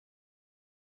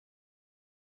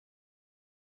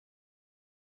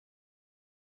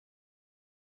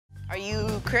Are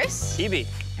you Chris? Evie.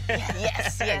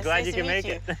 Yes, yes. Glad nice you to can meet make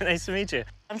you. it. Nice to meet you.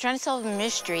 I'm trying to solve a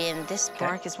mystery, and this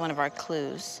bark is one of our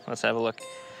clues. Let's have a look.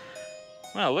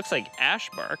 Well, it looks like ash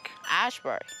bark. Ash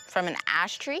bark from an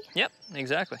ash tree? Yep,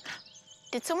 exactly.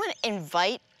 Did someone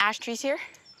invite ash trees here?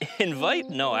 Invite?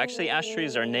 No, actually, ash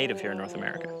trees are native here in North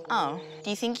America. Oh, do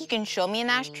you think you can show me an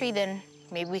ash tree? Then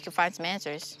maybe we can find some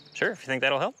answers. Sure, if you think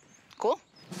that'll help. Cool.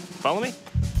 Follow me.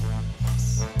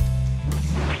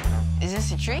 Is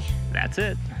this a tree? That's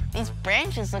it. These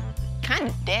branches look kind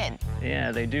of dead.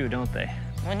 Yeah, they do, don't they?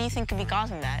 What do you think could be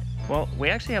causing that? Well, we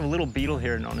actually have a little beetle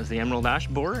here known as the emerald ash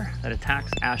borer that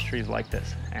attacks ash trees like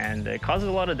this. And it causes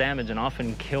a lot of damage and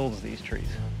often kills these trees.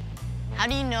 How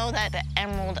do you know that the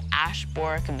emerald ash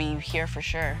borer could be here for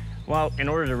sure? Well, in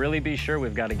order to really be sure,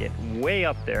 we've got to get way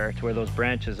up there to where those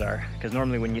branches are. Because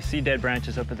normally when you see dead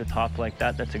branches up at the top like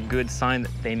that, that's a good sign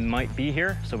that they might be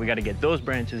here. So we got to get those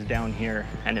branches down here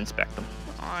and inspect them.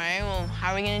 All right, well,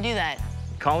 how are we gonna do that?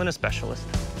 Call in a specialist.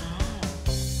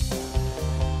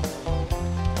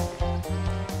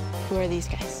 Who are these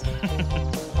guys?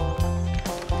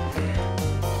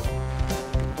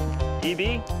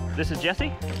 EB, this is Jesse.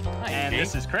 Hi, and EB.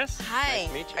 this is Chris. Hi. Nice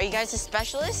to meet you. Are you guys the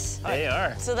specialists? They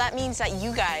are. So that means that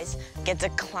you guys get to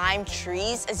climb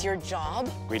trees as your job?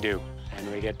 We do,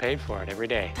 and we get paid for it every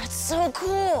day. That's so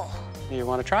cool. You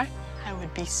want to try? I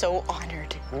would be so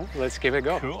honored. Well, let's give it a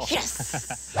go. Cool.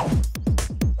 Yes!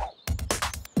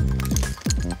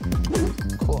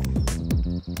 Cool.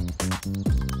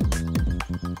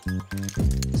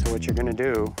 So what you're going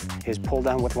to do is pull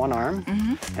down with one arm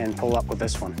and pull up with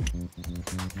this one.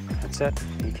 That's it.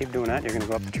 You keep doing that, you're going to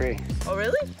go up the tree. Oh,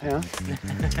 really? Yeah.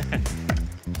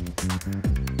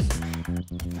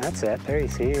 That's it. There you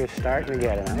see, you're starting to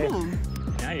get it. Right?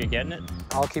 Now you're getting it.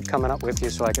 I'll keep coming up with you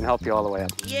so I can help you all the way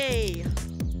up. Yay.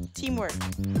 Teamwork.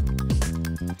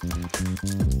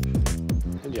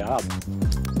 Good job.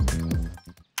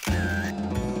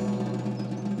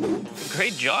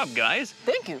 Great job, guys.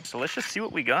 Thank you. So let's just see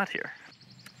what we got here.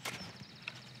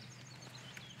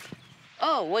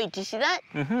 Oh, wait, do you see that?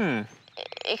 Mm-hmm.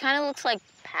 It kind of looks like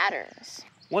patterns.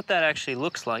 What that actually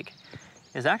looks like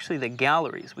is actually the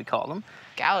galleries, we call them.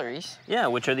 Galleries? Yeah,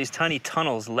 which are these tiny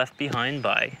tunnels left behind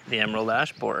by the emerald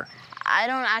ash borer. I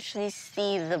don't actually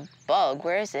see the bug.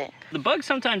 Where is it? The bug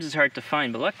sometimes is hard to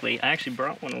find, but luckily I actually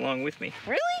brought one along with me.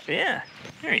 Really? Yeah,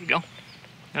 there you go.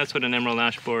 That's what an emerald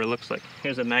ash borer looks like.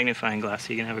 Here's a magnifying glass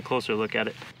so you can have a closer look at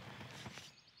it.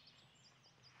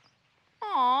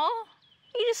 Aw,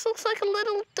 he just looks like a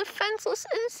little defenseless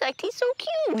insect. He's so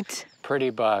cute. Pretty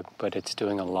bug, but it's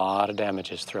doing a lot of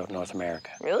damages throughout North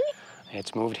America. Really?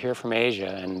 It's moved here from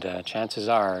Asia, and chances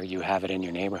are you have it in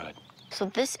your neighborhood. So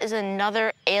this is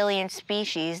another alien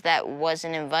species that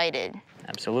wasn't invited.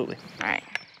 Absolutely. All right.